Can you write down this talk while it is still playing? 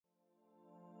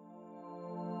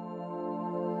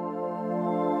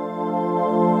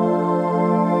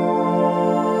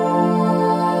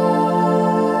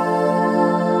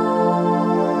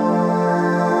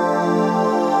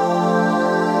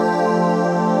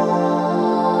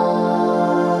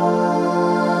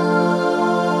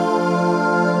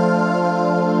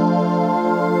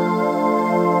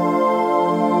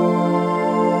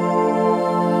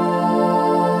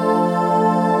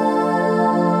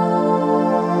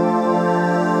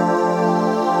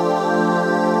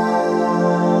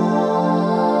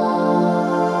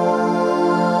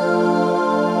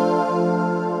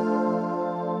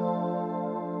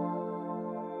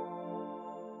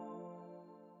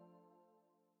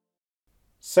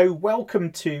So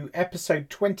welcome to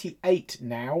episode 28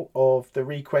 now of the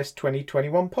Request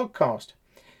 2021 podcast.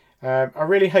 I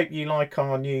really hope you like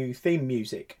our new theme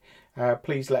music.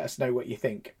 Please let us know what you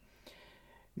think.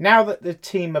 Now that the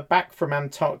team are back from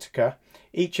Antarctica,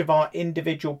 each of our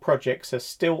individual projects are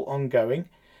still ongoing,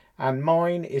 and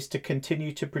mine is to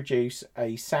continue to produce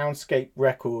a soundscape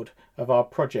record of our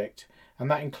project,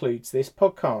 and that includes this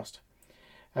podcast.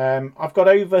 I've got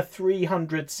over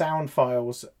 300 sound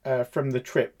files from the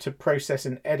trip to process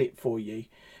and edit for you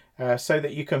so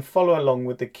that you can follow along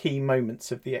with the key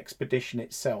moments of the expedition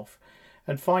itself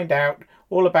and find out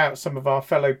all about some of our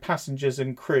fellow passengers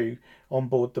and crew on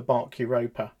board the Bark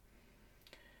Europa.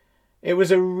 It was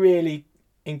a really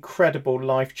incredible,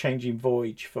 life-changing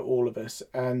voyage for all of us,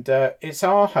 and it's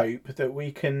our hope that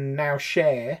we can now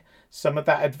share some of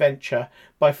that adventure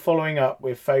by following up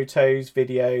with photos,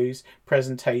 videos,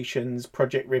 presentations,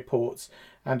 project reports,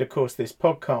 and of course this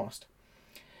podcast.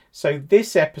 So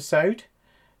this episode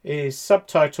is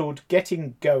subtitled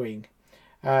Getting Going,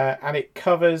 and it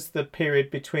covers the period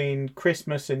between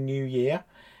Christmas and New Year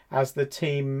as the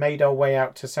team made our way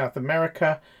out to South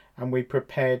America and we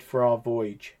prepared for our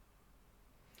voyage.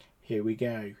 Here we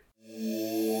go.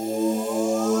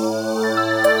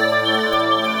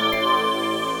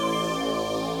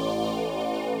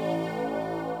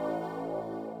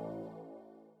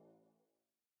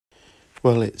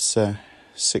 Well, it's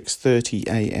 6:30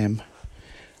 a.m.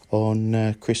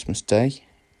 on Christmas Day,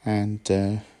 and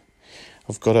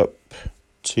I've got up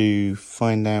to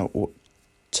find out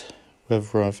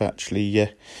whether I've actually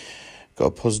got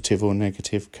a positive or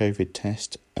negative COVID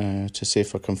test to see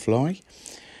if I can fly.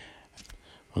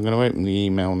 I'm going to open the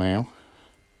email now,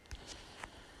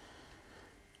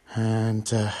 and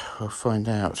I'll find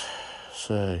out.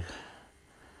 So,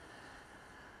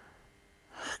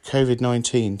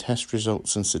 COVID-19 test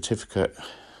results and certificate.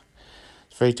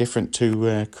 It's very different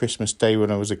to Christmas Day when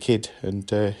I was a kid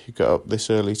and you got up this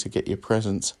early to get your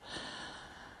presents.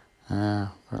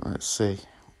 But let's see.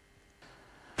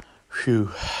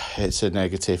 Phew, it's a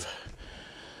negative.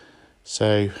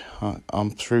 So I'm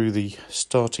through the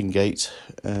starting gate.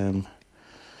 I'm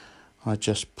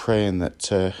just praying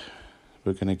that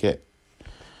we're going to get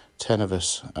 10 of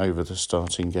us over the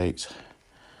starting gate.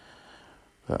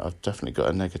 But I've definitely got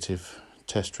a negative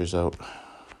test result.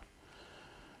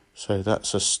 So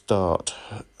that's a start.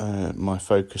 My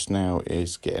focus now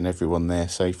is getting everyone there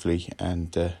safely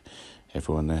and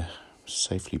everyone there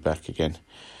safely back again.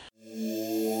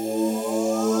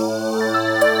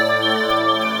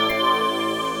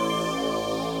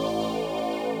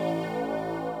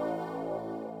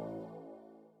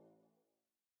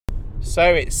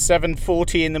 So it's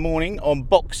 7:40 in the morning on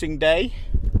Boxing Day.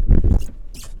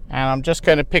 And I'm just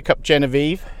going to pick up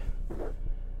Genevieve,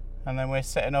 and then we're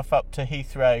setting off up to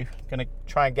Heathrow. Going to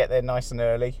try and get there nice and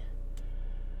early.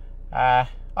 I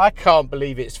can't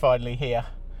believe it's finally here.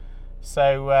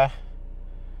 So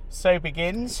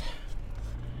begins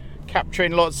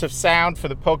capturing lots of sound for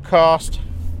the podcast.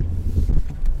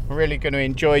 I'm really going to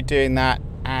enjoy doing that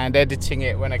and editing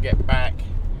it when I get back.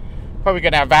 Probably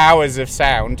going to have hours of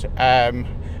sound,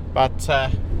 but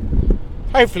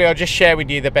hopefully I'll just share with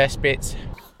you the best bits.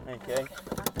 Okay.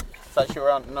 That's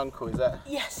your aunt and uncle, is that?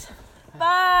 Yes.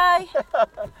 Bye.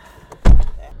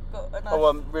 Oh,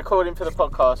 I'm recording for the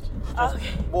podcast. Just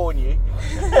warn you.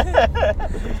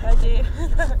 I do.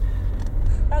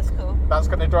 That's cool. That's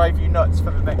going to drive you nuts for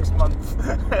the next month.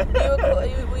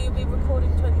 Will you be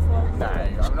recording 24/7? No,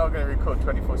 I'm not going to record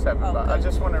 24/7, but I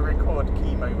just want to record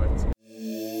key moments.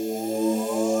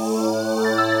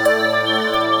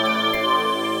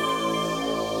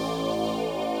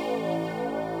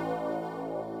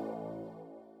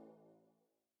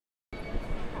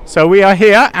 So we are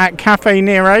here at Cafe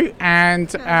Nero,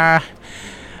 and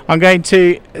I'm going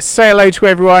to say hello to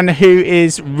everyone who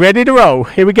is ready to roll.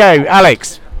 Here we go.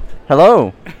 Alex.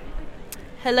 Hello.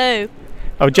 Hello.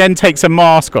 Oh, Jen takes a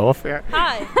mask off.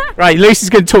 Hi. Right, Lucy's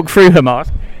going to talk through her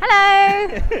mask.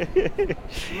 Hello.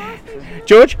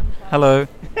 George. Hello.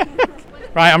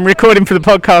 Right, I'm recording for the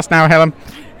podcast now, Helen.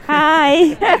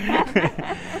 Hi.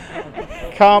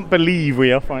 Can't believe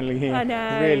we are finally here. I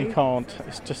know. Really can't.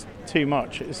 It's just too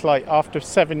much. It's like after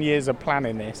 7 years of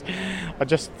planning this, I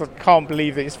just can't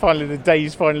believe that the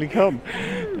day's finally come.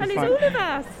 And it's all of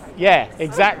us. Yeah,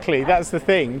 exactly. That's the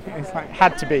thing. It's like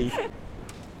had to be.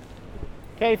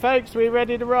 Okay, folks, we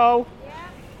ready to roll?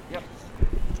 Yeah.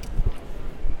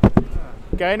 Yep.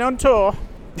 Going on tour.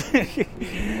 Well,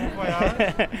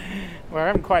 I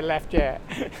haven't quite left yet.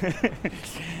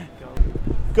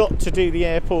 Got to do the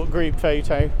airport group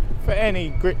photo for any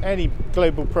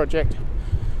global project.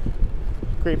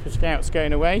 Group of scouts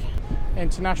going away.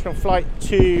 international flight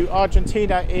to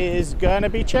Argentina is going to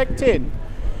be checked in.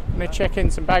 I'm going to check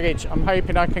in some baggage. I'm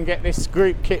hoping I can get this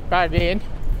group kit bag in,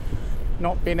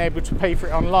 not being able to pay for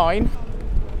it online.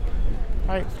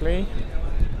 Hopefully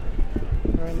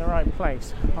we're in the right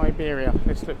place. Iberia,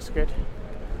 this looks good.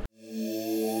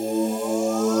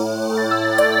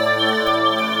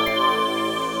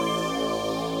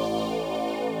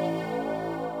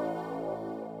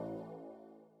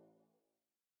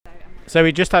 So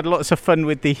we just had lots of fun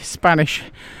with the Spanish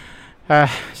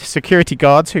security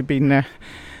guards who've been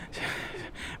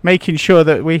making sure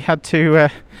that we had to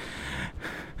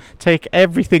take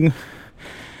everything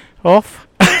off,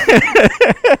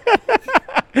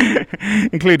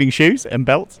 including shoes and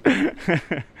belts.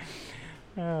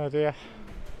 Oh dear.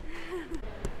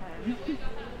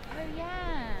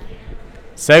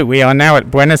 So we are now at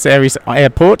Buenos Aires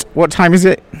Airport. What time is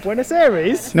it? Buenos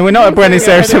Aires? No, we're not at Buenos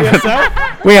Aires.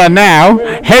 We are now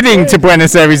heading to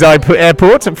Buenos Aires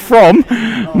Airport from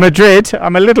Madrid.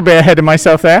 I'm a little bit ahead of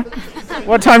myself there.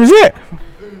 What time is it?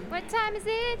 What time is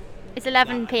it? It's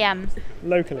 11 p.m.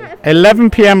 Locally.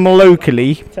 11 p.m.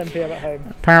 locally. 10 p.m. at home.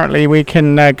 Apparently we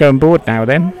can go on board now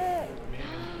then.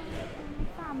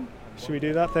 Should we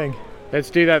do that thing?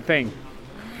 Let's do that thing.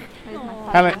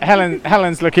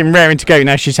 Helen's looking raring to go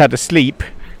now she's had a sleep.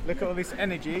 Look at all this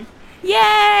energy.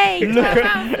 Yay! Look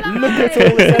at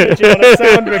all this energy on a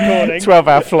sound recording.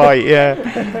 12-hour flight,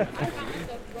 yeah.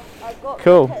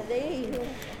 Cool.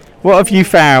 What have you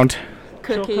found?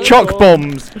 Cookies. Choc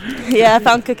bombs. Yeah, I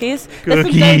found cookies. There's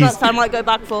some Cookies. donuts I might go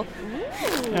back for.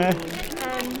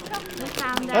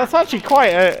 That's actually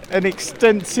quite an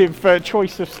extensive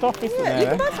choice of stuff, isn't You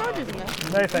there? can buy sardines in there.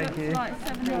 No, thank you.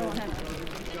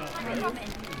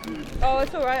 Oh,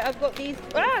 it's alright, I've got these.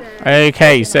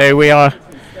 Okay, so we're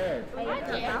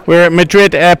at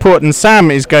Madrid Airport and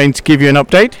Sam is going to give you an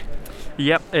update.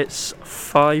 Yep, it's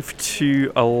 5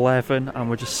 to 11 and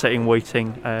we're just sitting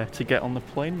waiting to get on the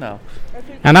plane now.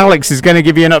 And Alex is going to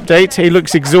give you an update. He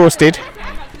looks exhausted.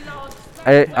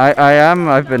 I am.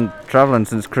 I've been travelling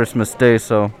since Christmas Day,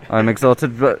 so I'm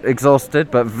exhausted,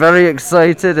 but very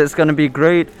excited. It's going to be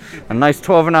great. A nice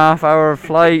 12.5-hour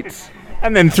flight.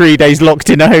 And then 3 days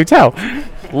locked in a hotel.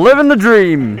 Living the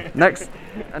dream. Next,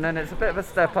 and then it's a bit of a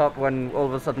step up when all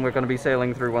of a sudden we're going to be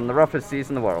sailing through one of the roughest seas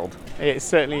in the world. It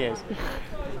certainly is.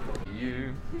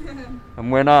 You.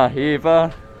 And when I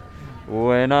heaver,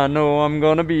 when I know I'm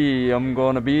gonna be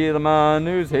the man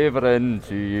who's havering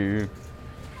to you.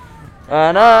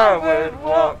 And I would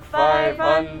walk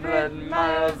 500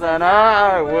 miles, and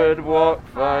I would walk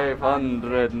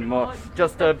 500 more,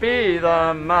 just to be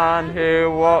the man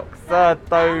who walks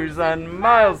 1,000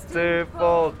 miles to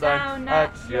fall down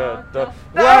at your door.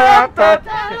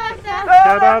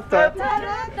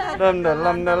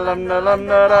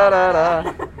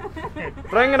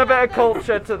 Bringing a bit of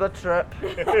culture to the trip.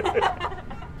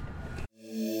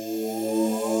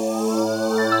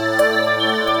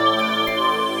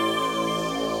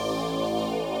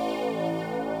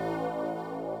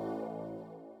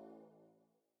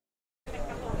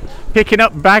 Picking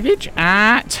up baggage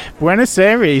at Buenos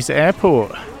Aires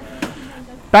Airport.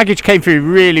 Baggage came through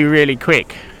really, really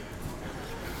quick.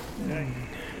 I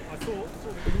saw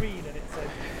the green and it said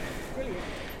brilliant.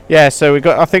 Yeah, so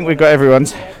I think we got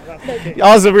everyone's.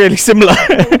 Ours are really similar.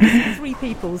 3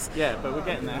 people's. Yeah, but we're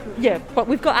getting there. Yeah, but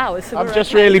we've got ours. So I'm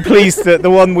just really pleased that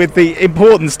the one with the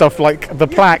important stuff like the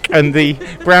plaque and the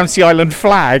Brownsea Island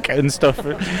flag and stuff.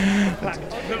 That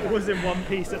was in one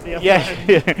piece at the other Yeah, end.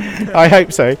 yeah, I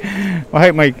hope so. I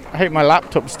hope my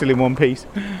laptop's still in one piece.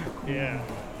 Yeah.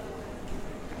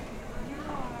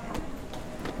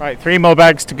 Right, 3 more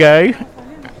bags to go.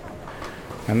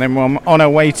 And then we're on our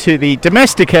way to the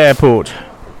domestic airport.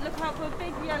 Look out for a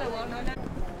big yellow one.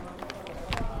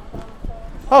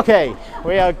 Okay,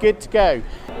 we are good to go.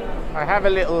 I have a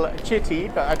little chitty,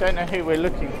 but I don't know who we're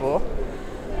looking for.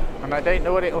 And I don't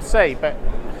know what it'll say, but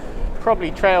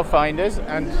probably trail finders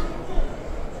and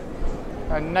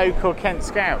no Kent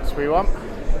Scouts we want.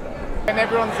 And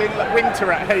everyone's in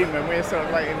winter at home and we're sort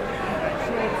of like in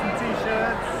shorts and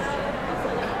t-shirts.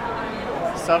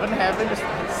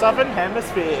 Southern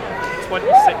Hemisphere.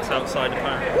 26 outside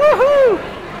apparently. Woohoo!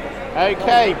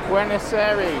 Okay, Buenos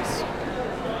Aires.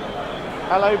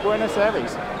 Hello, Buenos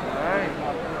Aires.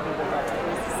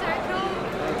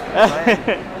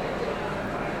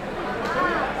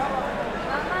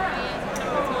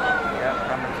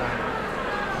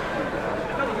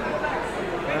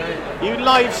 You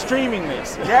live streaming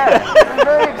this? Yeah, it's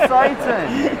very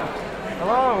exciting.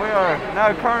 Hello, we are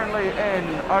now currently in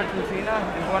Argentina,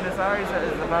 in Buenos Aires. It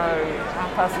is about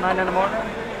 9:30 in the morning.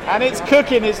 And it's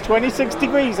cooking, it's 26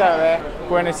 degrees out there.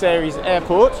 Buenos Aires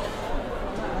Airport,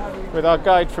 with our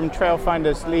guide from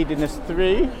Trailfinders leading us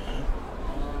through.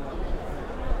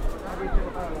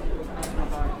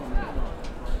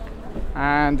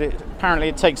 And apparently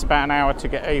it takes about an hour to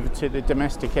get over to the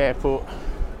domestic airport.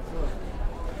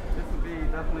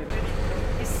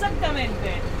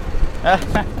 Exactamente.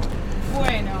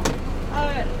 Bueno. A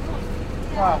ver.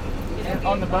 Wow.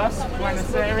 On the bus,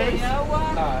 Buenos Aires.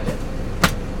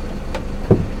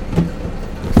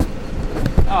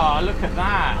 Oh, look at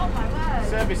that. Oh my word.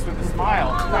 Service with a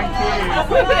smile. Thank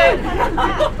you.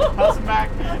 Pass them back.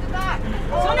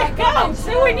 Son scouts,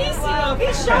 es buenísimo,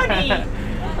 qué Johnny.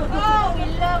 Oh, we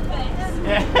love it.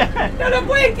 Yeah. No lo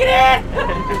pueden creer.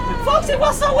 Fox, it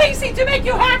was so easy to make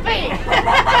you happy.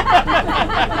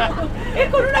 Es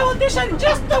con una botella,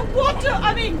 just a water,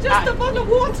 just a bottle of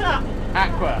water.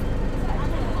 Aqua.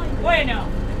 Bueno.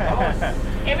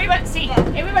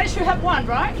 Everybody should have one,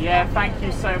 right? Yeah, thank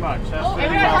you so much. That's really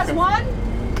Everyone has welcome. one?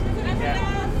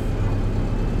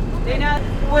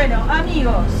 Bueno,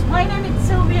 amigos, my name is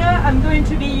Sylvia. I'm going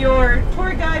to be your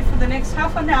tour guide for the next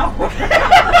half an hour.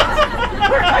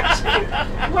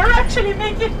 we're actually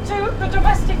making it to the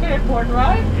domestic airport,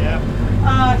 right?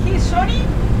 Yeah. He's Johnny.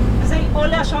 Say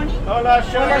hola, Johnny. Hola,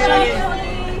 Hola, Johnny.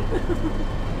 Johnny.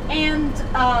 And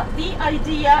the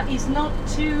idea is not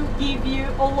to give you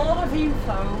a lot of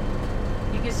info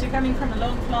because you're coming from a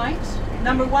long flight.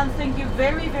 Number one, thank you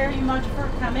very, very much for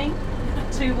coming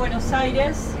to Buenos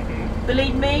Aires.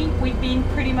 Believe me, we've been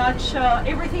pretty much,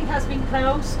 everything has been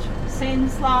closed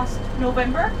since last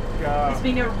November. God. It's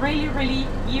been a really, really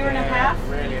year and a half.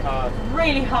 Really hard.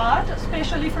 Really hard,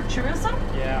 especially for tourism.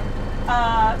 Yeah.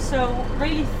 So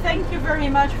really thank you very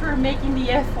much for making the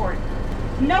effort.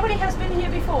 Nobody has been here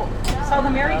before. South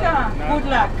America, No. good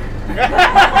luck.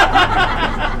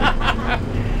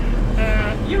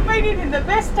 You made it in the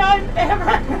best time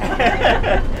ever.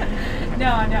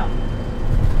 No.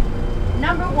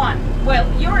 Number one, well,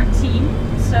 you're a team,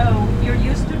 so you're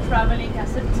used to traveling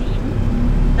as a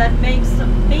team. That makes a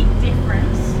big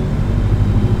difference.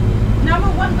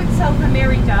 Number one with South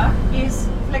America is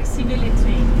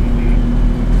flexibility.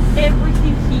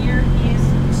 Everything here is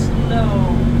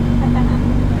slow.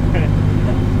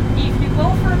 If you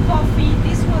go for a coffee,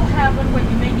 this will happen when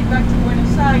you make it back to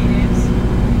Buenos Aires.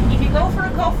 If you go for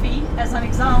a coffee, as an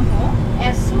example,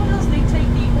 as soon as they take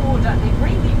the order, they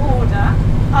bring the order,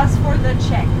 ask for the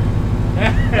check,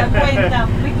 the cuenta,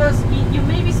 because you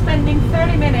may be spending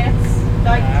 30 minutes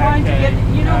like trying to get,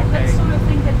 that sort of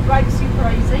thing that drives you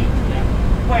crazy.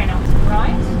 Bueno,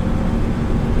 right?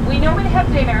 We normally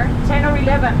have dinner 10 or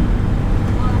 11.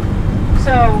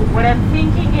 So what I'm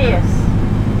thinking is,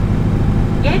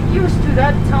 get used to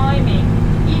that timing.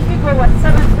 If you go at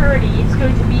 7:30, it's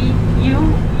going to be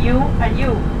you, and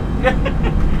you.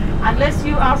 Unless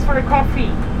you ask for a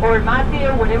coffee or mate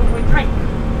or whatever we drink,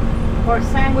 or a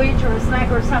sandwich or a snack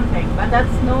or something. But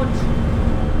that's not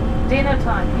dinner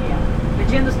time here. But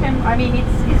you understand?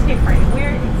 It's different.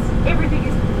 Everything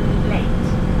is late.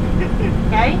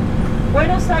 Okay?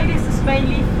 Buenos Aires is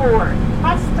mainly for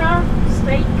pasta,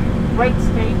 steak, great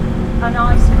steak, and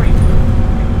ice cream.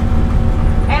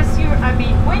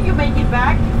 When you make it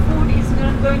back, food is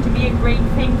going to be a great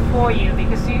thing for you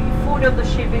because the food on the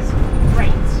ship is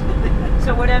great.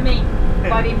 So what I mean,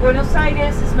 but in Buenos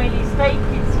Aires, it's mainly steak.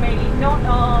 It's mainly not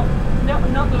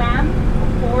lamb,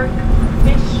 pork,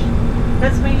 fish.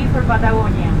 That's mainly for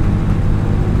Patagonia.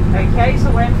 Okay,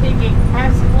 so what I'm thinking,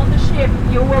 as on the ship,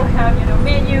 you will have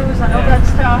menus and all that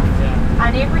stuff,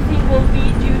 and everything will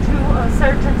be due to a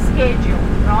certain schedule,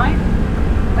 right?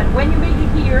 But when you make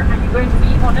it here and you're going to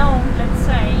be on own, let's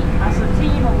say, as a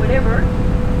team or whatever,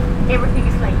 everything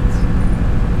is late.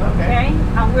 Okay?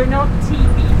 And we're not tea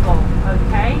people,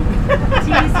 okay?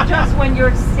 Tea is just when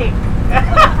you're sick.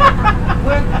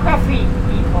 We're coffee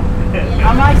people.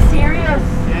 Am I serious?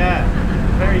 Yeah,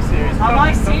 very serious. Am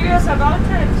I serious about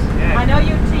it? Yeah. I know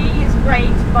your tea is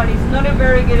great, but it's not a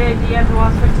very good idea to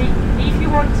ask for tea. If you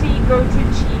want tea, go to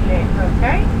Chile,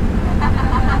 okay?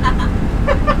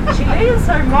 Chileans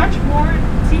are much more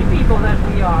tea people than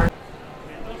we are.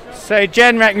 So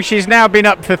Jen reckons she's now been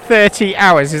up for 30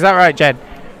 hours. Is that right, Jen?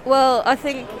 Well, I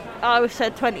think I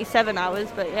said 27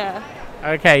 hours, but yeah.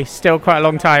 Okay, still quite a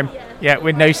long time. Yeah,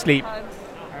 with no sleep.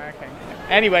 Okay.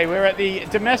 Anyway, we're at the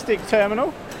domestic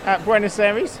terminal at Buenos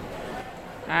Aires.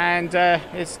 And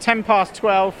it's 10 past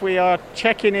 12. We are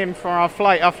checking in for our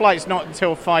flight. Our flight's not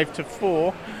until 5 to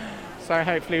 4. So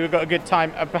hopefully we've got a good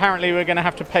time. Apparently we're going to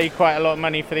have to pay quite a lot of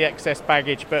money for the excess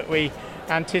baggage, but we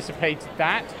anticipated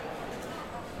that.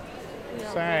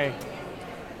 So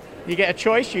You get a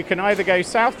choice. You can either go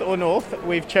south or north.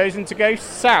 We've chosen to go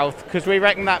south because we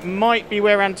reckon that might be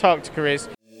where Antarctica is.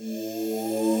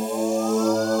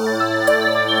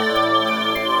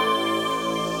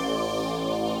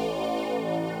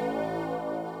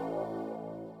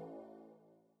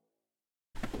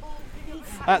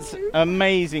 That's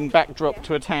amazing backdrop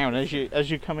to a town as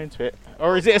you come into it.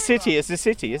 Or is it a city? It's a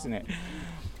city, isn't it?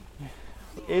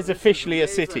 It is officially a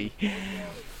city.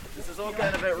 This is all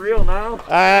getting a bit real now.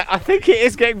 I think it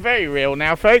is getting very real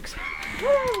now, folks.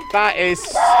 That is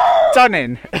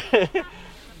stunning.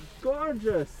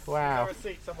 Gorgeous. Wow. Is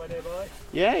there a seat somewhere nearby?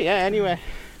 Yeah, anywhere.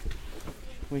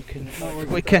 We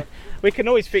can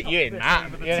always fit you in,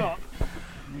 Matt. Yeah.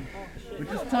 We'll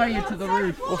just tie you to the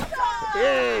roof.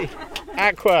 Yay!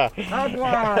 Aqua.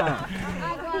 Agua.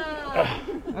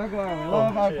 Agua. We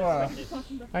love agua.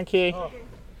 Thank you.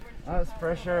 That's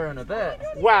fresh air in a bit.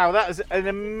 Wow, that was an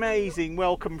amazing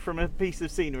welcome from a piece of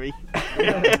scenery.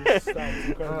 We're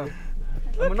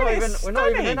not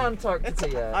even in Antarctica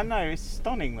yet. I know, it's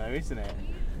stunning though, isn't it?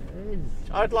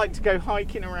 I'd like to go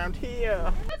hiking around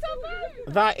here.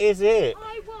 That is it.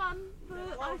 I won,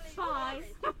 but I'm 5.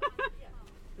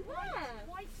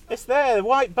 It's there, the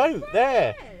white boat,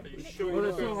 there. Well,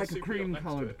 it's not like a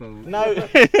cream-coloured boat. No,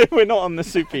 we're not on the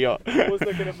super yacht. I was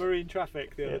looking at marine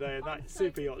traffic the other day, and that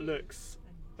super yacht looks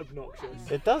obnoxious.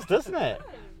 It does, doesn't it?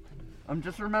 I'm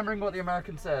just remembering what the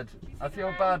American said. I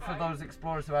feel bad for those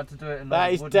explorers who had to do it in That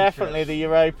those is wooden definitely ships. the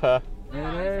Europa.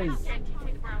 It is.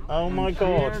 Oh my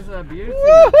god. Here's a beauty.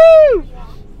 Woohoo!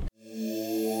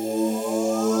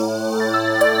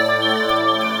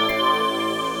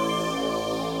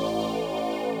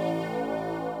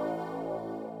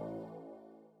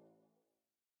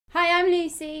 Hi, I'm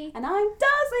Lucy. And I'm Darcy!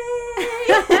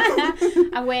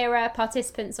 And we're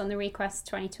participants on the Request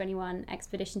 2021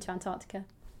 expedition to Antarctica.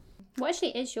 What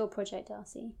actually is your project,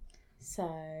 Darcy? So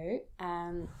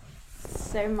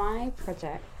my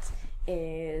project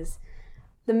is,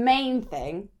 the main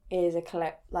thing is a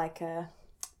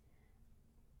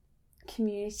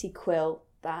community quilt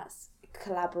that's a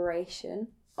collaboration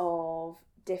of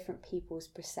different people's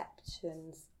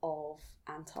perceptions of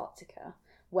Antarctica,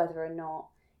 whether or not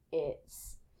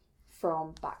it's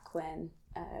from back when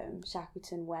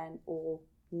Shackleton went or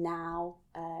now,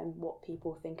 what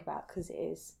people think about, because it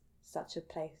is such a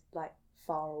place like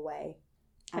far away.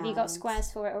 Have you got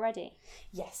squares for it already?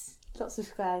 Yes, lots of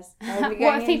squares. What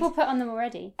have people put on them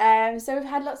already? So we've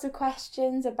had lots of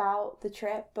questions about the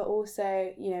trip, but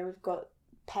also, we've got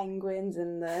penguins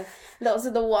and lots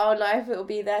of the wildlife that will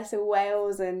be there, so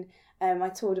whales, and I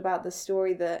told about the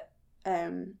story that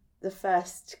the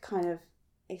first kind of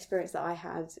experience that I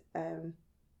had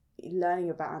learning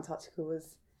about Antarctica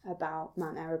was about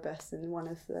Mount Erebus, and one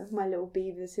of my little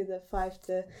beavers, who the 5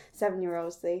 to 7 year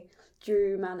olds, they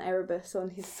drew Mount Erebus on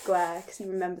his square because he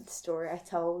remembered the story I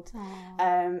told.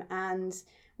 And I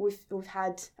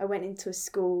went into a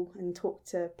school and talked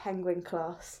to penguin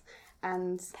class,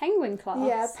 and penguin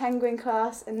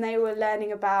class, and they were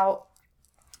learning about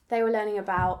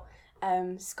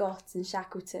Scott and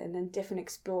Shackleton and different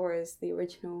explorers, the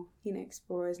original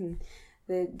explorers, and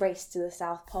the race to the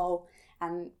South Pole.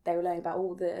 And they were learning about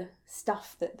all the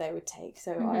stuff that they would take.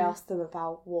 So I asked them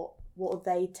about what would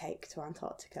they take to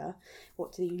Antarctica?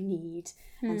 What do you need?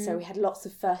 And so we had lots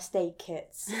of first aid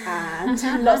kits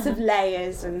and lots of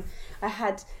layers. And I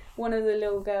had one of the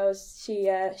little girls,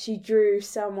 she drew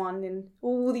someone in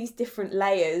all these different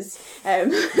layers.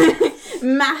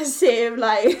 Massive,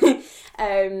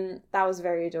 that was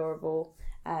very adorable.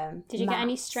 Did you get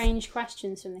any strange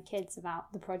questions from the kids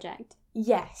about the project?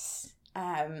 Yes.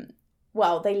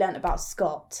 Well, they learnt about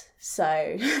Scott,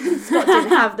 so Scott didn't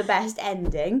have the best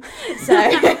ending. So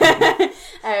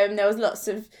there was lots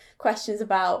of questions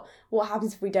about what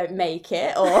happens if we don't make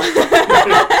it, or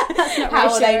how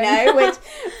will they know, which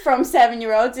from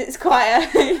 7-year-olds it's quite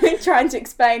trying to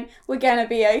explain we're going to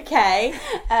be okay.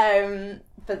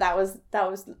 But that was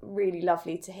really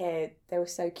lovely to hear. They were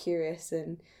so curious,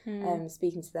 and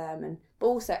speaking to them, but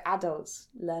also adults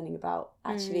learning about,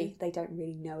 actually they don't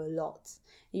really know a lot.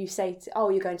 You say,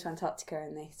 you're going to Antarctica,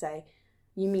 and they say,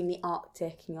 you mean the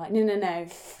Arctic? And you're like, no,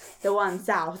 the one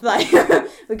south.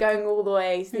 We're going all the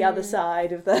way to the other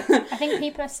side of the... I think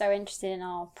people are so interested in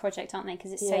our project, aren't they?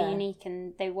 Because it's so unique,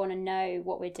 and they want to know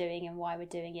what we're doing and why we're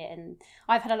doing it. And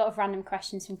I've had a lot of random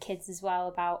questions from kids as well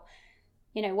about,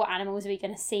 what animals are we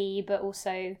going to see, but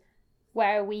also what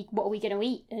are we going to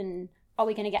eat, and are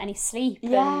we going to get any sleep?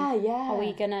 Yeah. Are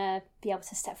we going to be able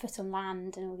to step foot on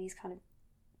land, and all these kind of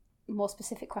more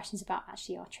specific questions about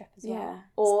actually our trip as well. Yeah.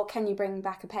 Or can you bring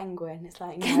back a penguin? It's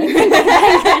like, no.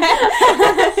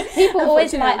 People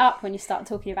always light up when you start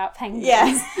talking about penguins.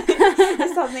 Yes.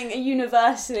 It's something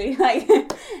universally, like,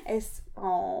 it's,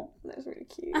 oh, that's really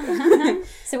cute.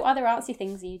 So what other artsy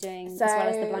things are you doing as well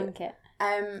as the blanket?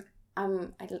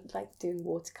 I like doing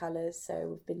watercolours, so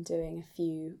we've been doing a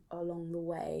few along the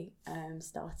way.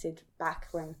 Started back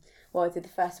when, I did the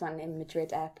first one in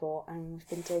Madrid airport, and we've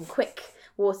been doing quick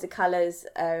watercolours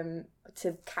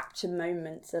to capture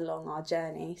moments along our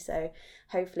journey. So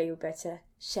hopefully we'll be able to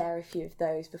share a few of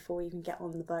those before we even get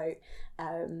on the boat.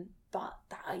 But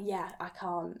that, I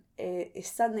can't.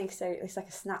 It's something, so it's like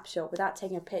a snapshot without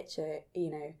taking a picture,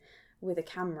 with a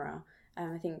camera.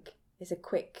 I think it's a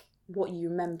quick, what you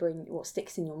remember and what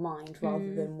sticks in your mind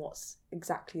rather than what's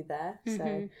exactly there.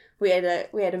 So we had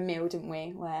a meal, didn't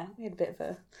we, where we had a bit of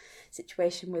a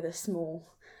situation with a small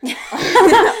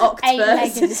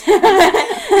octopus.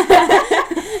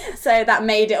 So that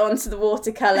made it onto the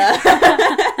watercolour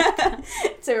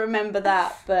to remember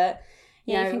that. But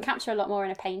you can capture a lot more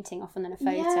in a painting often than a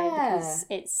photo because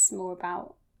it's more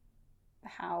about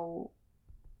how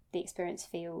the experience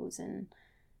feels, and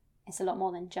it's a lot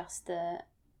more than just the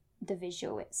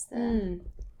visual. It's the and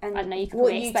I don't know, you can what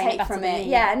probably you explain take it better from than it.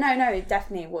 me. Yeah, no,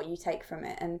 definitely what you take from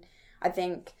it. And I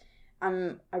think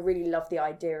I really love the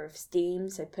idea of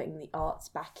STEAM, so putting the arts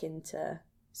back into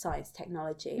science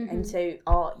technology. And so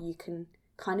art, you can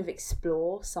kind of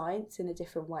explore science in a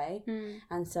different way.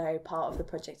 And so part of the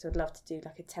project, I'd love to do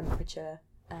like a temperature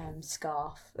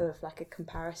scarf of like a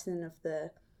comparison of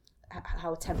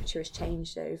how temperature has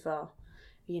changed over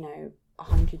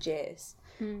 100 years,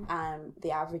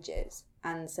 the averages.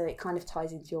 And so it kind of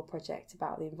ties into your project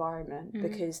about the environment,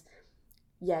 because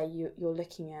you're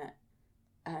looking at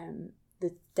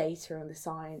the data and the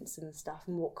science and stuff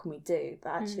and what can we do,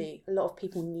 but actually a lot of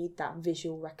people need that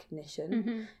visual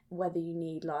recognition, whether you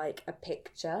need like a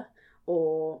picture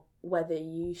or whether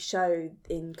you show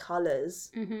in colours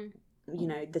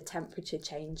the temperature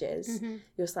changes.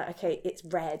 You're just like, okay, it's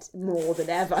red more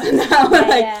than ever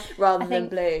now, rather than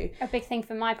blue. A big thing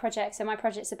for my project, so my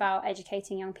project's about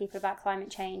educating young people about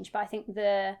climate change, but I think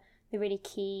the really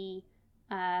key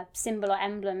symbol or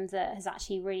emblem that has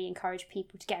actually really encouraged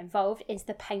people to get involved is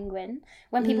the penguin.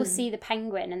 When people see the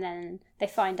penguin and then they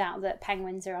find out that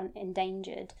penguins are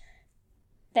endangered,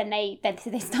 then they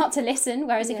start to listen.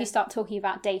 Whereas if you start talking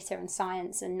about data and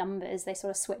science and numbers, they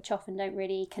sort of switch off and don't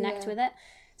really connect with it.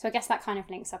 So I guess that kind of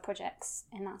links our projects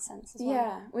in that sense as well.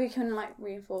 Yeah, we can like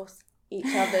reinforce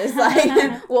each other's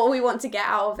like what we want to get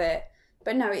out of it.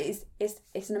 But no,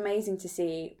 it's amazing to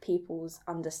see people's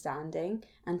understanding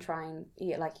and trying,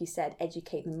 like you said,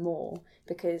 educate them more,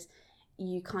 because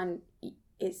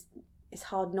it's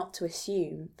hard not to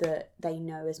assume that they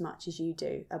know as much as you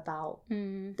do about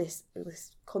this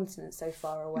continent so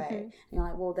far away. And you're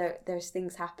like, well, there's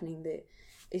things happening that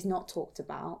is not talked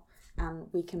about,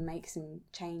 and we can make some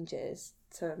changes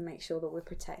to make sure that we're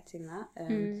protecting that.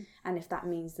 And if that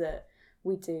means that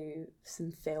we do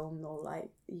some film or like,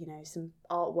 some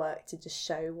artwork to just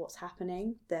show what's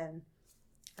happening, then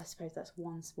I suppose that's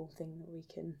one small thing that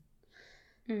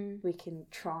we can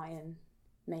try and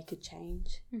make a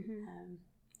change.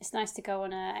 It's nice to go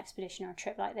on an expedition or a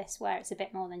trip like this where it's a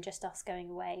bit more than just us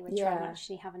going away. We're trying to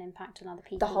actually have an impact on other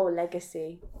people. The whole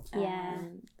legacy.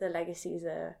 The legacy is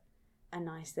a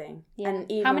nice thing.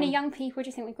 And even, how many young people do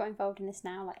you think we've got involved in this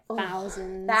now? Like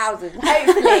thousands? Thousands.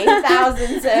 Hopefully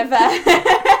thousands of...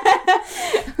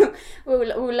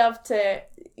 we'll love to,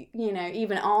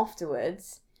 even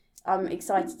afterwards, I'm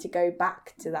excited to go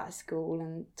back to that school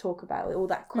and talk about all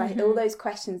that all those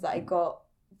questions that I got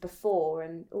before,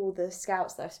 and all the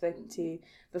scouts that I've spoken to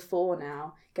before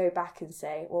now, go back and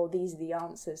say, well, these are the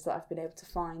answers that I've been able to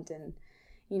find. And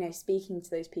speaking to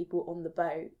those people on the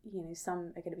boat,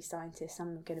 some are going to be scientists,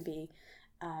 some are going to be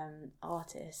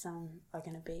artists, some are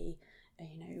going to be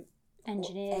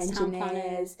engineers,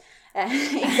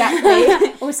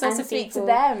 exactly. All sorts and of speak people to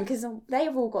them, because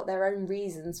they've all got their own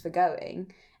reasons for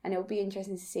going, and it'll be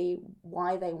interesting to see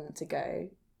why they want to go.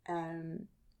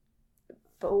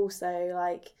 But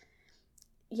also,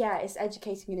 it's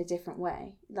educating in a different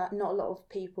way. Like, not a lot of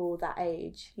people that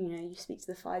age, you speak to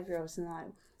the 5-year-olds and they're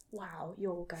like, wow,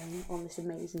 you're going on this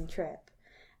amazing trip.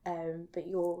 But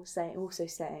you're also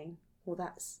saying,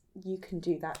 well, you can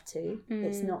do that too.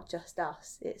 It's not just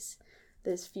us.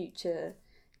 There's future,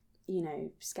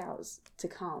 scouts to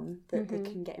come that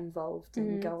can get involved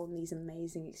and go on these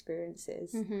amazing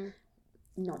experiries,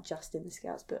 not just in the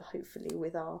scouts, but hopefully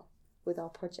with our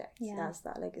project as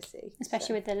that legacy.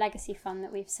 Especially with the legacy fund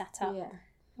that we've set up.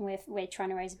 We're trying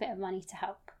to raise a bit of money to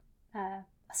help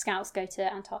scouts go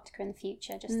to Antarctica in the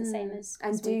future, just the same as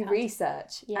and we've do had.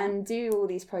 research Yeah. and do all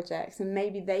these projects, and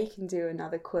maybe they can do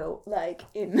another quilt like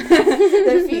in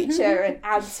the future and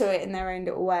add to it in their own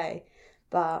little way.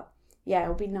 But yeah,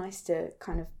 it'll be nice to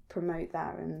kind of promote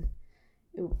that and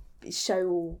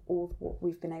show all what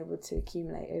we've been able to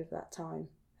accumulate over that time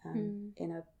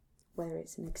in a, whether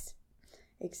it's an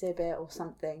exhibit or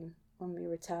something, when we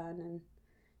return, and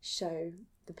show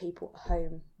the people at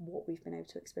home what we've been able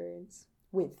to experience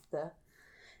with the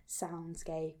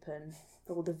soundscape and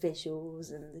all the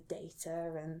visuals and the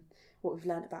data and what we've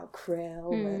learned about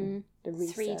krill and the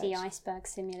research. 3D iceberg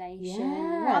simulation.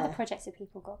 Yeah. What other projects have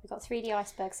people got? We've got 3D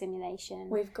iceberg simulation.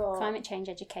 We've got climate change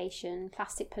education,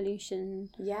 plastic pollution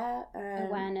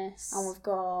awareness. And we've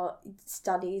got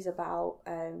studies about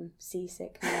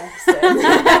seasickness and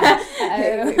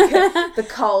the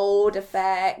cold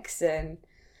effects, and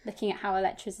looking at how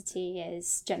electricity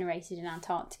is generated in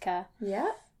Antarctica.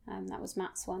 Yeah. That was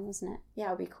Matt's one, wasn't it? Yeah,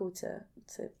 it'll be cool to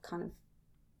kind of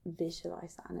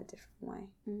visualise that in a different way.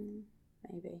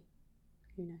 Maybe.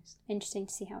 Who knows? Interesting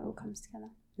to see how it all comes together.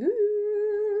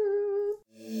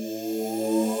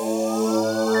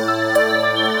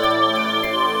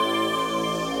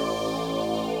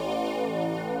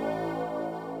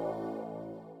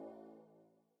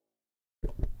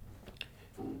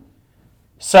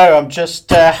 So I'm just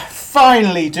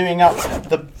finally doing up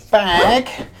the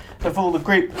bag of all the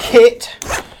group kit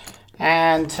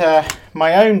and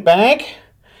my own bag,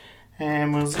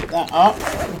 and we'll zip that up.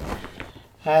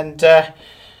 And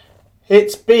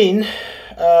it's been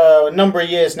a number of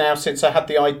years now since I had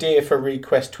the idea for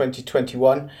Request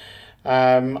 2021.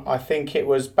 I think it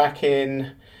was back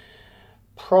in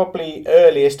probably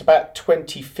earliest about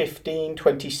 2015,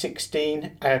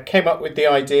 2016. Came up with the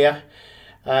idea.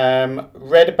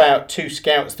 Read about two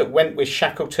scouts that went with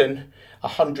Shackleton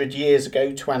 100 years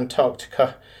ago to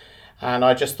Antarctica, and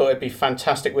I just thought it'd be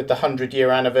fantastic with the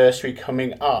 100-year anniversary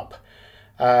coming up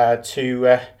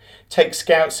to take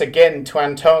scouts again to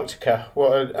Antarctica.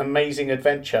 What an amazing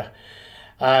adventure.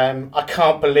 I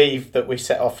can't believe that we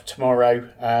set off tomorrow.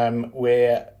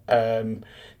 We're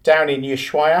down in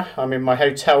Ushuaia. I'm in my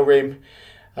hotel room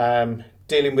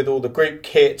dealing with all the group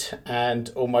kit and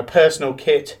all my personal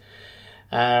kit.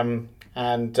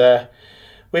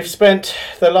 We've spent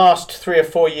the last 3 or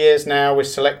 4 years now with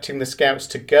selecting the scouts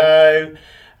to go,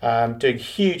 doing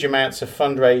huge amounts of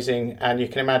fundraising, and you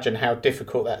can imagine how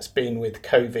difficult that's been with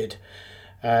COVID.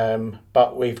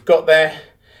 But we've got there.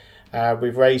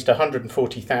 We've raised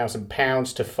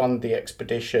 £140,000 to fund the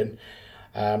expedition.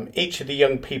 Each of the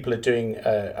young people are doing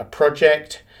a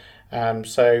project.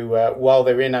 So while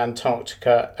they're in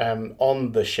Antarctica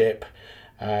on the ship,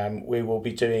 we will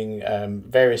be doing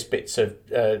various bits of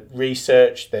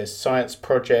research. There's science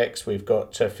projects, we've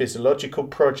got physiological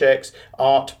projects,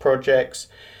 art projects.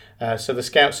 So the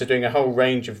scouts are doing a whole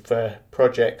range of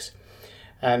projects.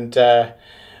 And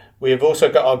we have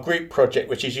also got our group project,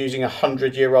 which is using a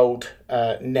 100-year-old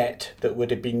net that would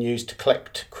have been used to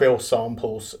collect krill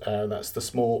samples. That's the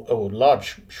small or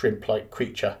large shrimp-like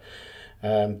creature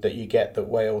that you get that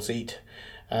whales eat.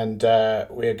 And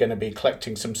we're going to be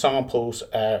collecting some samples.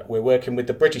 We're working with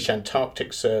the British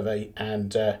Antarctic Survey,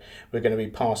 and we're going to be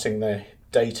passing the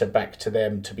data back to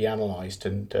them to be analysed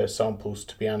and samples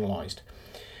to be analysed.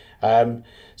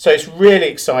 So it's really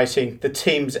exciting. The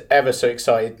team's ever so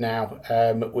excited now.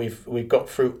 We've got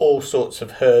through all sorts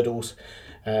of hurdles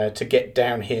to get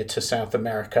down here to South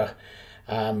America,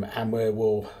 and we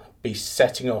will be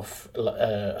setting off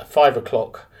at 5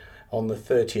 o'clock on the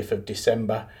 30th of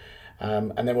December.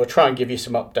 And then we'll try and give you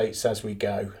some updates as we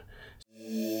go.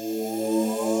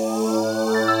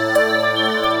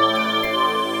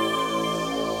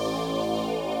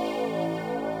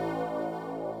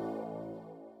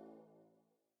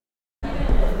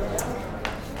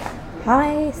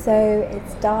 Hi, so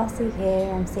it's Darcy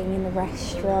here. I'm sitting in the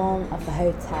restaurant of the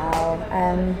hotel.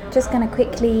 Just going to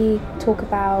quickly talk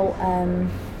about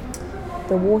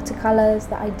the watercolours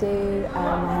that I do and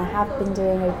I have been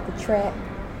doing over the trip.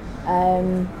 A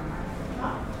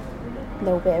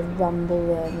little bit of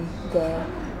rumble and the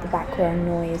background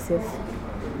noise of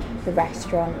the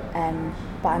restaurant,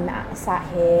 but I'm sat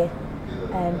here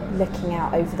looking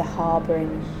out over the harbour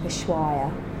in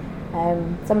Ushuaia.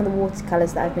 Some of the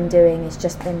watercolours that I've been doing has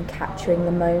just been capturing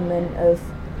the moment of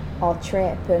our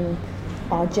trip and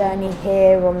our journey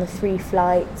here on the 3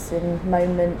 flights and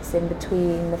moments in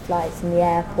between the flights and the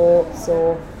airports,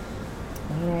 or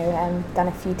done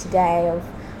a few today of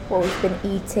what we've been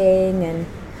eating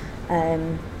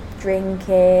and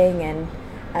drinking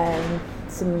and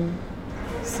some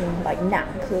like nap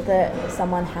that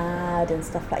someone had and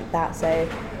stuff like that. So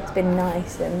it's it's been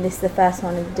nice, and this is the first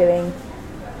one I'm doing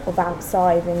of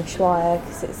outside in Ushuaia,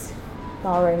 because it's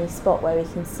our only spot where we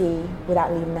can see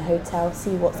without leaving the hotel,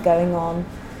 see what's going on.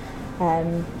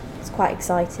 It's quite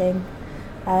exciting.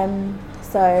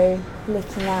 So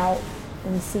looking out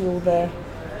and see all the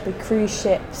cruise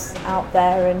ships out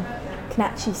there and can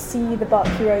actually see the Bark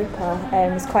Europa,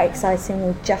 it's quite exciting.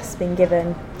 We've just been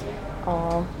given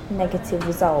our negative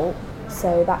result,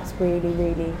 so that's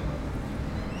really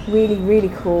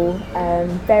cool.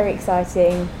 Very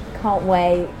exciting, can't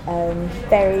wait.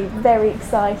 Very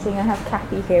exciting. I have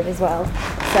Kathy here as well,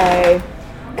 so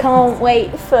can't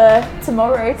wait for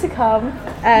tomorrow to come.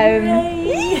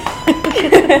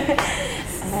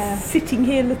 Sitting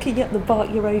here looking at the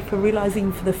Bark Europa,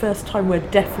 realising for the first time we're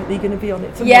definitely going to be on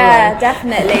it tomorrow. Yeah,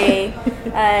 definitely.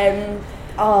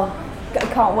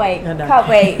 Can't wait. Can't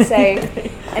wait. So,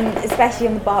 and especially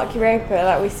on the Bark Europa,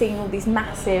 like we're seeing all these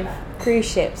massive cruise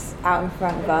ships out in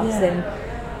front of us, and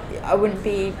I wouldn't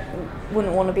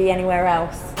want to be anywhere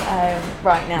else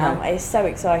right now. No. It's so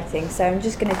exciting. So I'm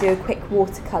just going to do a quick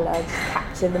watercolour, just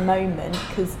capture the moment,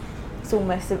 because it's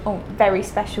almost a very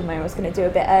special moment. I was going to do a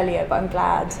bit earlier, but I'm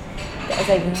glad that I was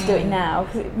able to do it now,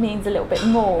 because it means a little bit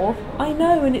more. I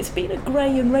know, and it's been a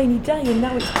grey and rainy day, and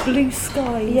now it's blue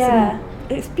skies. Yeah.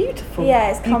 It's beautiful.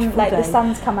 Yeah, it's come like day. The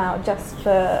sun's come out just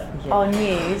for our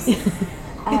news.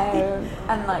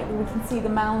 And like we can see the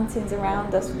mountains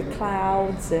around us with the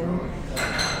clouds, and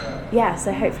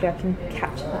so hopefully I can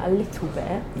capture that a little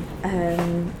bit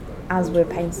as we're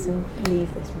painting and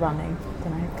leave this running.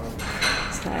 Don't know.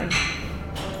 So,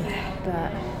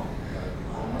 but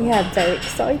very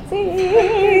exciting.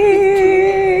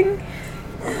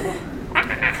 I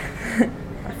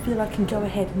feel I can go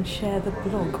ahead and share the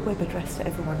blog web address to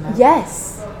everyone now.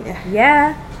 Yes.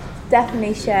 Yeah.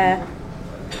 Definitely share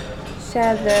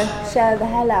the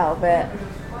hell out of it.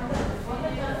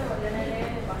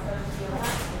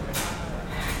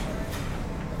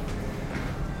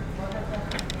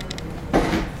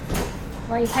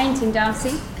 What are you painting,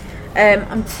 Darcy?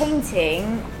 I'm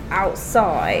painting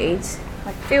outside.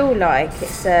 I feel like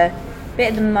it's a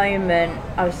bit at the moment.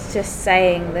 I was just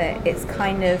saying that it's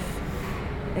kind of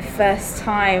the first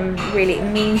time really it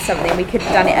means something. We could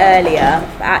have done it earlier,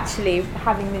 but actually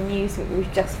having the news that we've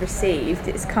just received,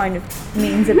 it's kind of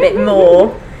means a bit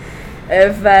more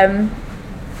of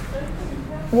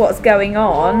what's going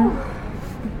on.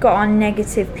 Got our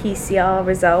negative PCR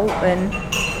result and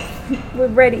we're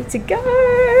ready to go,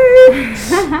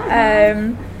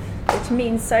 which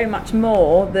means so much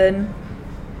more than,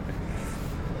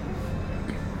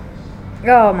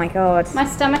 oh my god, my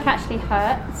stomach actually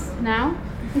hurts now.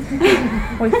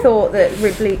 We thought that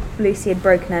Lucy had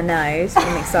broken her nose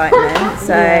from excitement,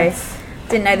 so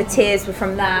didn't know the tears were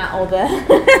from that or the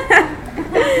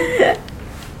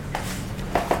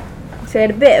so we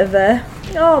had a bit of a,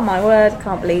 oh my word,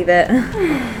 can't believe it.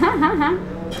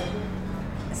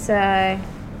 So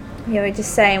we're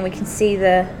just saying we can see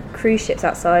the cruise ships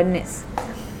outside, and it's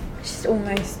just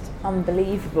almost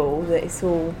unbelievable that it's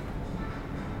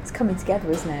coming together,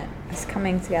 isn't it? It's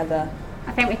coming together.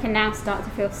 I think we can now start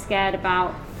to feel scared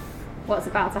about what's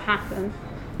about to happen.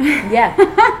 Yeah.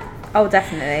 Oh,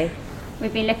 definitely.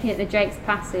 We've been looking at the Drake's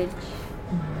Passage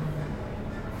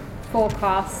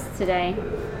forecast today.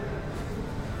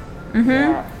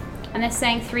 Yeah. And they're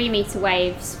saying 3-metre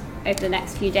waves over the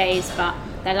next few days, but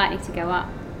they're likely to go up.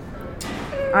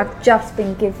 I've just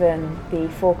been given the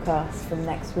forecast from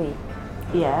next week.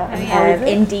 Yeah.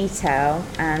 In detail,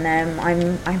 and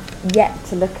I'm yet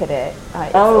to look at it.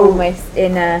 It's almost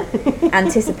in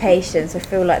anticipation, so I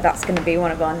feel like that's going to be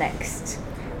one of our next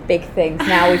big things.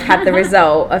 Now we've had the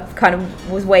result, I kind of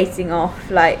was waiting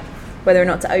off like whether or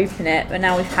not to open it, but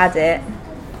now we've had it.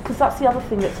 Because that's the other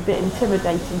thing that's a bit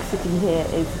intimidating sitting here,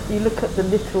 is you look at the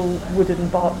little wooden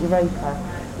Bark Europa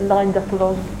lined up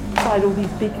alongside all these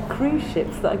big cruise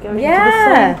ships that are going to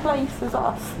the same place as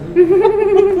us.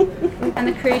 And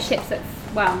the cruise ships that,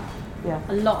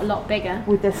 a lot bigger.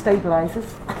 With their stabilisers.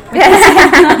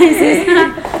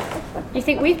 You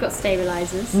think we've got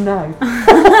stabilisers? No.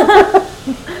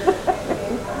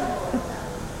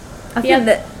 I think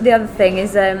that the other thing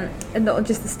is not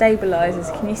just the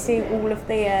stabilisers. Can you see all of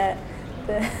the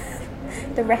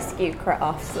rescue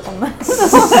crafts on the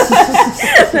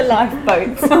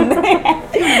lifeboats on there?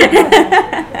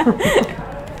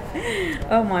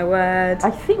 Oh my word. I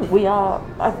think we are,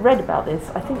 I've read about this,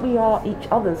 I think we are each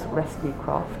other's rescue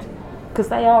craft, because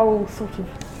they are all sort of,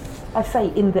 I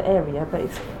say in the area, but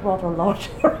it's rather a large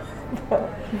area.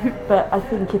 But I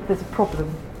think if there's a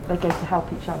problem, they go to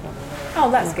help each other. Oh,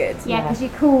 that's good. Yeah, because you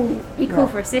call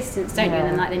for assistance, don't you? And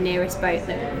then like the nearest boat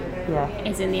that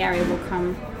is in the area will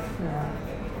come.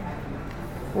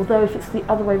 Although if it's the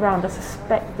other way round, I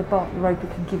suspect the Bark Europa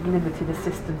can give limited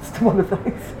assistance to one of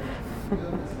those.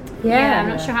 Yeah, I'm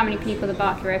not sure how many people the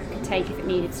Bark Europa could take if it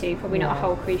needed to. Probably not a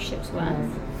whole cruise ship's worth.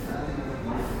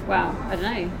 Well, I don't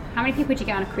know. How many people would you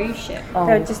get on a cruise ship?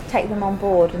 They would just take them on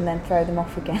board and then throw them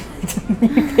off again to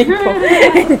new people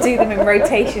and do them in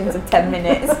rotations of 10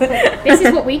 minutes. This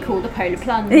is what we call the polar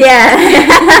plunge. Yeah.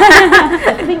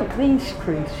 I think these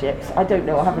cruise ships, I don't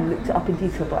know, I haven't looked it up in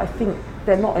detail, but I think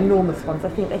they're not enormous ones. I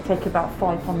think they take about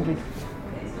 500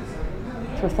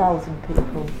 to 1,000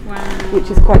 people, which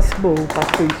is quite small by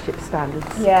cruise ship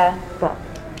standards. Yeah. But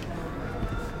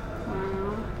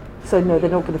so no, they're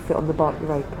not going to fit on the Bark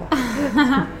Europa.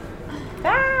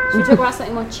 Should we talk about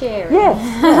something more cheery? Yes.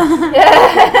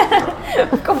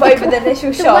 We've gone over the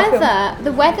initial shock.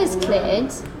 The weather's cleared.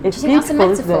 It's Do you think that's a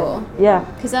beautiful, isn't metaphor? it? Yeah.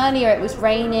 Because earlier it was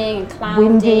raining and cloudy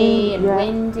Windy, and yeah.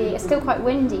 windy. It's still quite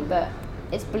windy, but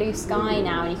it's blue sky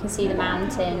now and you can see the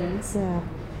mountains. Yeah.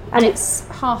 And it's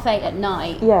 8:30 at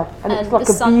night. Yeah, and it's like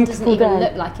the a sun doesn't beautiful even day.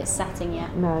 look like it's setting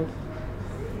yet. No.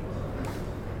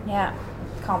 Yeah,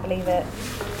 can't believe it.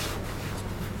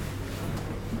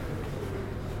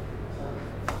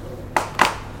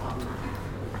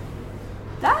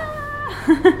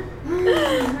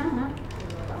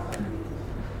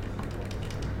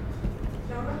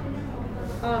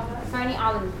 Oh, if only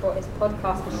Alan brought his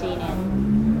podcast machine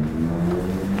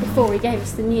in before he gave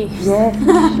us the news. Yeah, he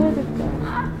should have done.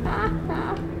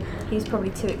 He's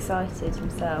probably too excited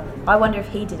himself. I wonder if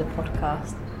he did a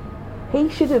podcast. He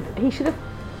should have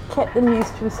kept the news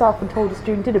to himself and told us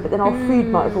during dinner, but then our food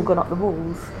might have all gone up the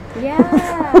walls. Yeah.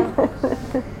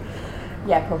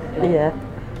 Yeah, probably. Yeah.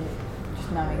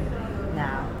 Just knowing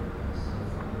now.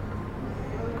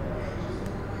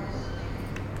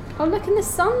 Oh, look, and the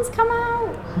sun's come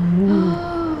out.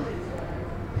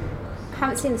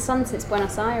 Haven't seen the sun since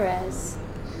Buenos Aires.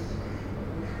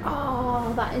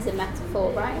 Oh, that is a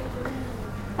metaphor, right?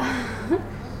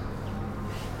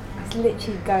 It's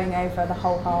literally going over the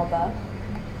whole harbour.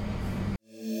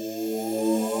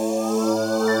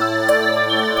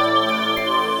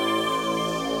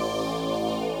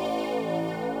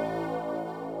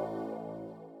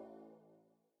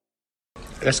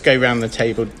 Let's go round the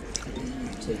table.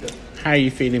 How are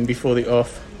you feeling before the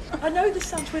off? I know this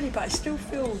sounds really bad. I still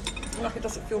feel like it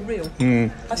doesn't feel real.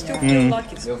 Mm. I still feel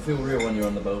like it's... You'll feel real when you're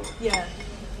on the boat. Yeah.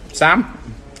 Sam?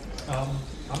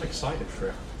 I'm excited for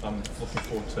it. I'm looking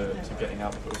forward to getting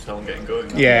out of the hotel and getting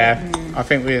going. Yeah, I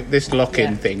think this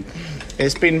lock-in thing,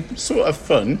 it's been sort of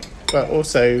fun, but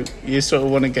also you sort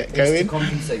of want to get going. To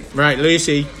compensate. Right,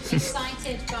 Lucy.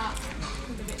 Excited, but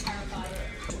a bit terrified.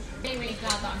 Really, really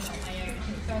glad that I'm not on my own. I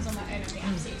think if I was on my own, I'd be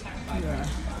absolutely terrified.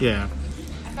 Yeah.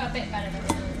 I felt a bit better than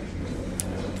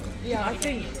Yeah, I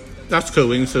think... That's cool,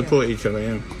 we can support each other,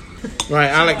 yeah. Right,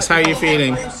 Alex, how are you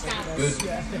feeling? Good.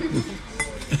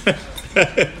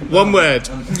 One word.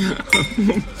 I'm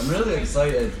really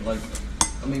excited. Like,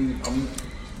 I mean, I'm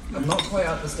not quite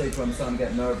at the stage where I'm starting to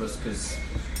get nervous because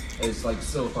it's like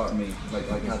still a part of me, like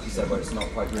Kathy said, where it's not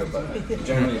quite real, but I'm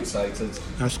generally excited.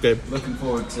 That's good. Looking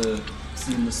forward to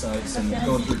seeing the sights and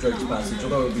going through Drake's Passage.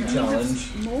 Although it would be a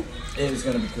challenge, it is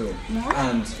going to be cool.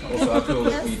 And also, I feel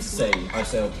that I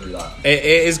sailed through that. It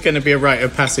is going to be a rite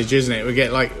of passage, isn't it?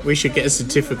 We should get a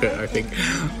certificate, I think.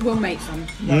 We'll make some.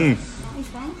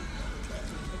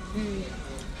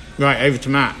 Right, over to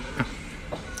Matt.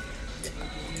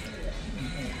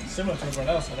 Similar to everyone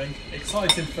else, I think.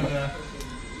 Excited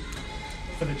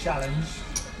for the challenge.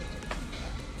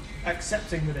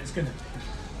 Accepting that it's going to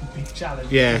be a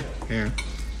challenge. Yeah.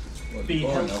 Be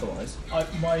boring helpful. otherwise.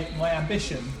 My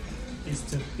ambition is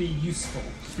to be useful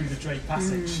through the Drake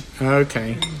Passage.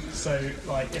 Okay. So,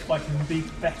 if I can be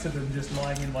better than just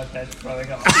lying in my bed throwing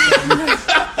up,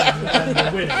 then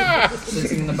we're winning.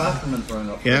 Sitting in the bathroom and throwing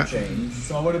up for a change.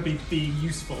 So I want to be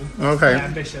useful. Okay. My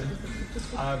ambition.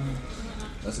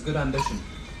 That's a good ambition.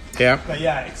 Yeah. But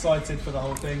yeah, excited for the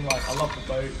whole thing. I love the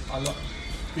boat. I love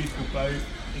beautiful boat,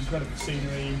 incredible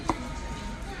scenery.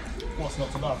 What's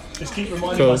not to love? Just keep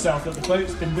reminding myself that the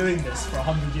boat's been doing this for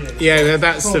 100 years. Yeah,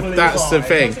 that's the thing. That's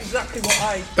exactly what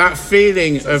I... That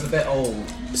feeling It's a bit old.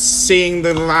 Seeing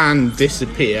the land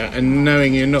disappear and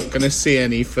knowing you're not going to see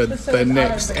any for the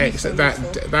next exit,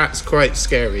 that's quite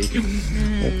scary.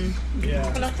 Yeah.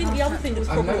 And I think the other thing was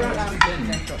I've probably never around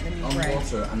actually been on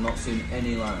water and not seen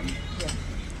any land.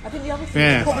 I think the other thing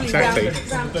Yeah, was probably exactly.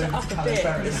 ramped it up a bit,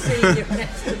 was seeing it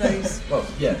next to those Well,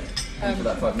 yeah. For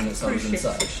that 5 minutes I was cruise ships.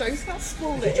 inside. It shows how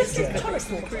small it is. It's a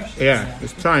small cruise ship. Yeah,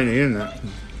 it's tiny, isn't it?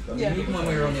 I mean, even when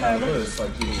we were on the Anna Lewis,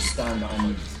 you would stand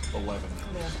on 11.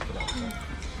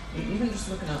 Even just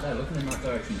looking out there, looking in that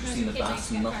direction, just seeing the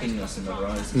vast nothingness in the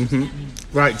horizon.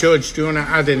 Right, George, do you want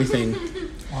to add anything?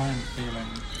 I am feeling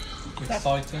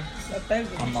excited,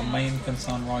 and my main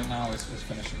concern right now is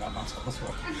finishing that mascot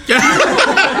rock.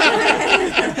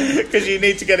 Because you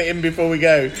need to get it in before we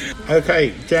go.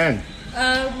 Okay, Jan.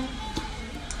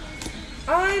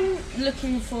 I'm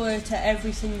looking forward to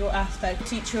every single aspect.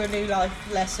 Teach you a new life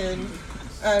lesson,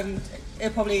 and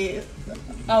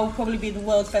I'll probably be the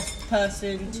world's best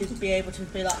person to be able to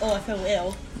be like, oh, I feel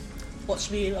ill. Watch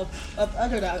me. I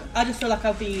don't know. I just feel like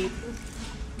I'll be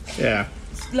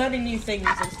learning new things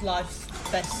is life's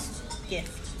best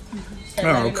gift. So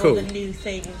learning all the new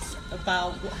things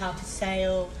about how to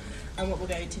sail and what we're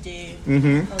going to do.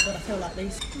 Oh God, I feel like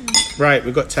these. Right,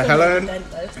 we've got to Helen.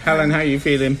 Helen, how are you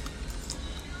feeling?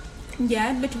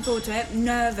 Yeah, looking forward to it.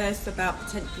 Nervous about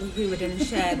potentially who we're going to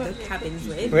share the cabins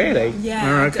with. Really? Yeah.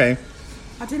 Oh, okay.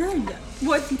 I don't know.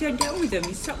 What if you don't get on with them?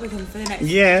 You're stuck with them for the next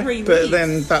 3 weeks. But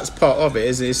then that's part of it,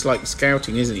 isn't it? It's like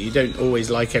scouting, isn't it? You don't always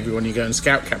like everyone you go and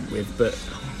scout camp with, but...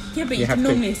 Yeah, but you can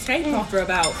normally escape after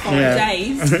about 5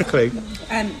 days. Exactly.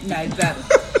 No, but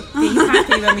be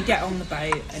happy when we get on the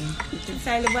boat and we can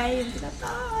sail away and be like,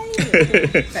 bye.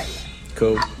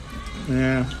 Cool.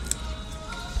 Yeah.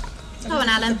 Go on,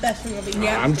 Alan.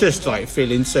 I'm just like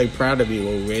feeling so proud of you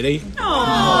all, really.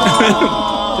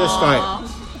 Aww. Just like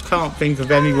can't think of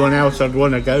anyone else I'd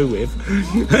want to go with.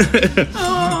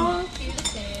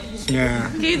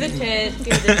 Yeah. Do the tears.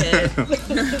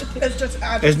 Let's just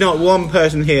add. There's not one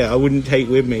person here I wouldn't take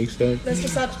with me, so Let's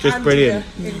just add just brilliant.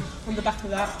 on the back of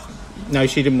that. No,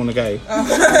 she didn't want to go.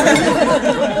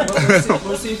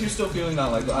 We'll see if you're still feeling that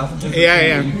like after.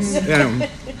 Yeah.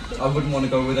 I wouldn't want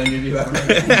to go with any of you ever.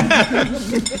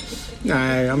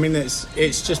 No, I mean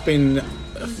it's just been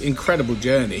an incredible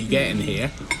journey getting here.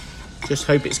 Just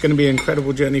hope it's going to be an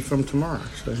incredible journey from tomorrow.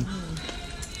 So.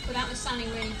 Without this sounding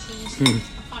really cheesy,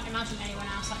 I can't imagine anyone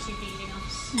else actually leading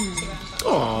us.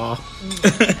 Aww.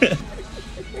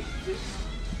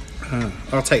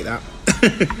 I'll take that.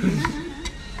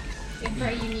 You're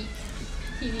very unique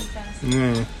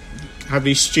person. Have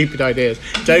these stupid ideas.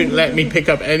 Don't let me pick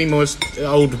up any more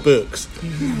old books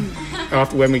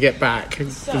after when we get back.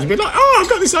 Because we'll be like, I've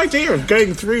got this idea of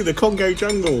going through the Congo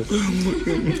jungle. I thought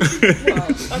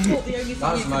the only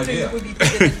thing you could do would be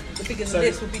bigger than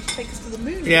this would be to take us to the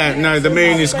moon. Yeah, no, the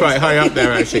moon is quite high up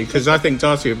there actually, because I think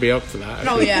Darcy would be up for that.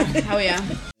 Oh yeah, oh yeah.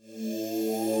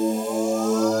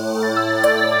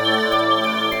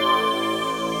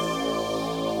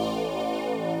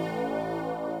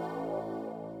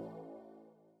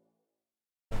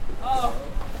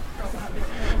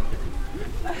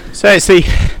 So it's the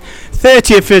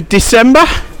 30th of December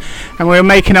and we're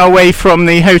making our way from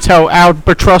the Hotel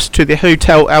Albatross to the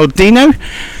Hotel Aldino,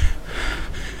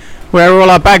 where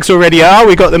all our bags already are.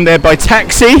 We got them there by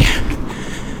taxi.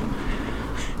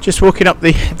 Just walking up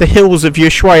the hills of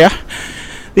Ushuaia,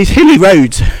 these hilly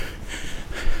roads.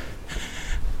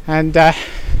 And I'm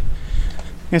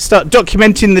going to start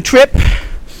documenting the trip.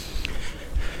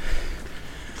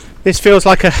 This feels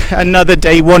like another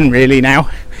day one really now.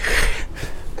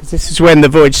 This is when the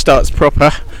voyage starts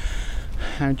proper.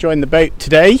 I joined the boat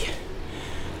today,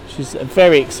 which is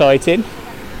very exciting.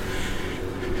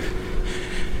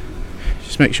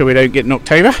 Just make sure we don't get knocked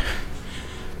over.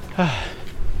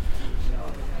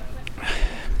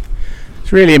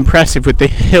 It's really impressive with the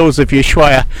hills of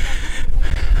Ushuaia.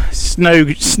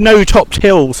 Snow-topped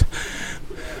hills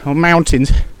or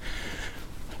mountains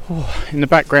in the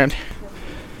background.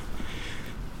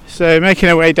 So making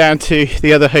our way down to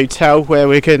the other hotel where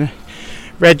we're going to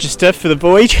register for the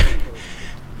voyage.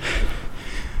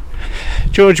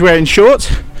 George wearing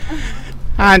shorts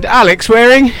and Alex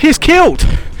wearing his kilt,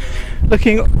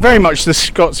 looking very much the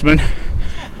Scotsman.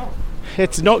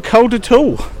 It's not cold at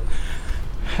all.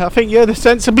 I think you're the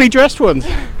sensibly dressed ones.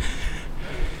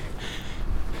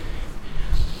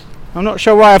 I'm not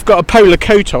sure why I've got a polar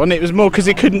coat on. It was more because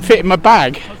it couldn't fit in my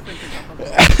bag.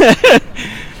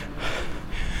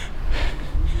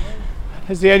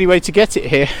 That's the only way to get it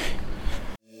here.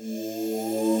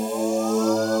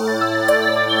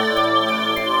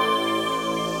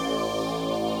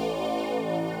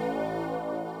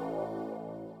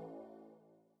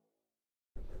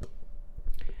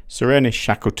 Sir Ernest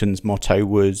Shackleton's motto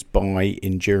was, "By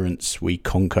endurance we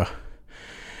conquer."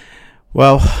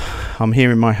 Well, I'm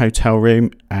here in my hotel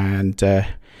room and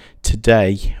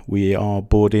today we are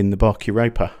boarding the Bark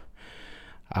Europa.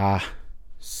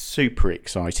 Super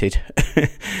excited.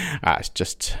 It's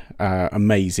just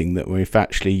amazing that we've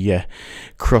actually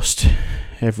crossed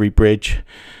every bridge,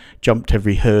 jumped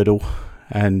every hurdle,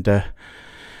 and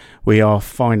we are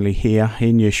finally here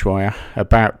in Ushuaia,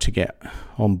 about to get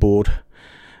on board,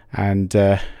 and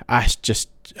that's just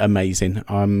amazing.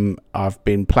 I've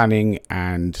been planning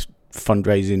and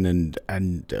fundraising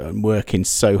and working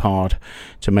so hard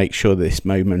to make sure this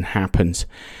moment happens,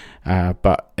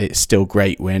 but it's still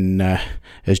great when,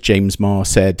 as James Marr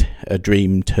said, a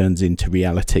dream turns into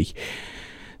reality.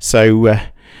 So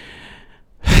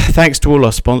thanks to all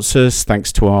our sponsors,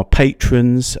 thanks to our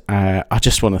patrons. I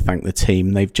just want to thank the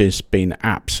team. They've just been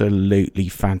absolutely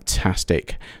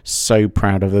fantastic. So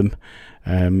proud of them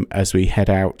as we head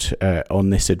out on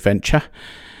this adventure.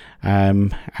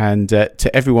 And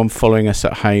to everyone following us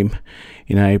at home,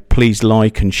 please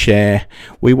like and share.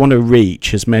 We want to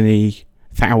reach as many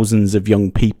thousands of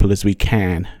young people as we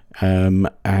can,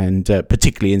 and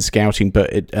particularly in scouting,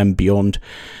 but and beyond.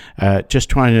 Just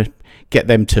trying to get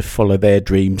them to follow their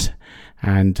dreams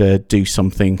and do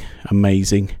something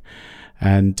amazing.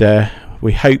 And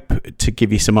we hope to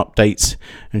give you some updates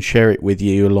and share it with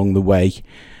you along the way.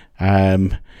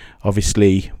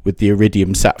 Obviously, with the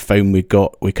Iridium sat phone we've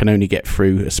got, we can only get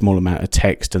through a small amount of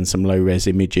text and some low-res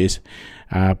images,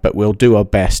 but we'll do our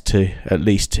best to at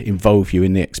least involve you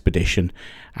in the expedition.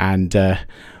 And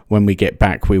when we get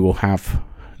back, we will have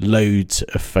loads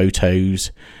of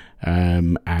photos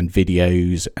and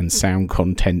videos and sound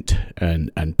content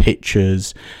and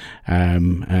pictures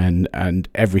and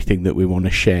everything that we want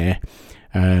to share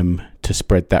to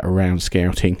spread that around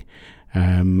scouting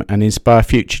and inspire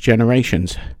future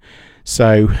generations.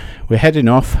 So we're heading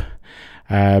off.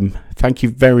 Thank you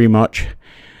very much.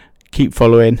 Keep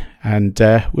following, and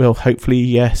we'll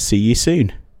hopefully see you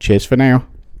soon. Cheers for now.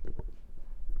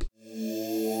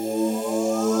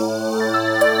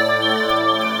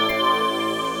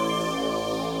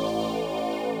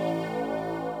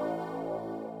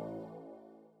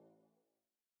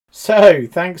 So,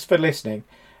 thanks for listening.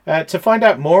 To find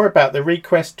out more about the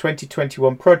ReQuest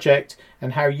 2021 project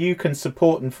and how you can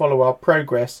support and follow our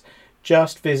progress,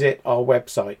 just visit our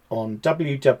website on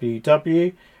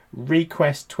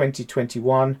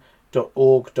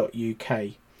www.request2021.org.uk.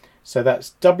 So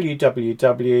that's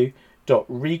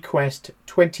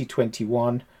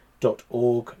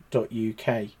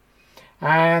www.request2021.org.uk.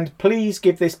 And please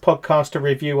give this podcast a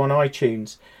review on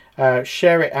iTunes.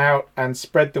 Share it out and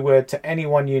spread the word to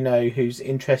anyone you know who's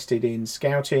interested in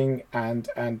scouting and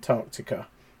Antarctica.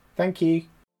 Thank you.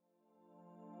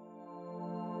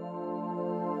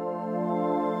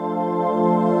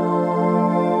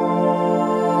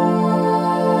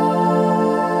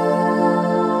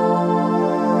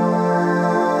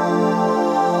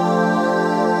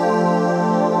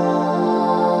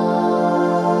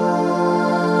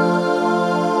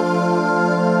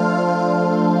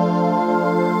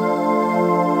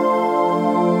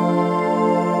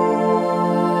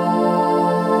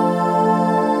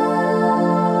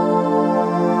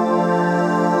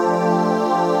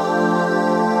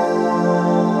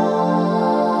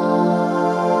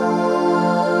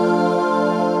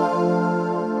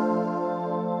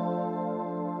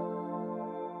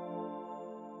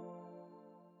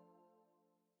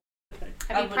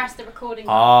 Have you pressed the recording?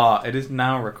 Ah, it is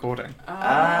now recording.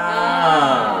 Ah.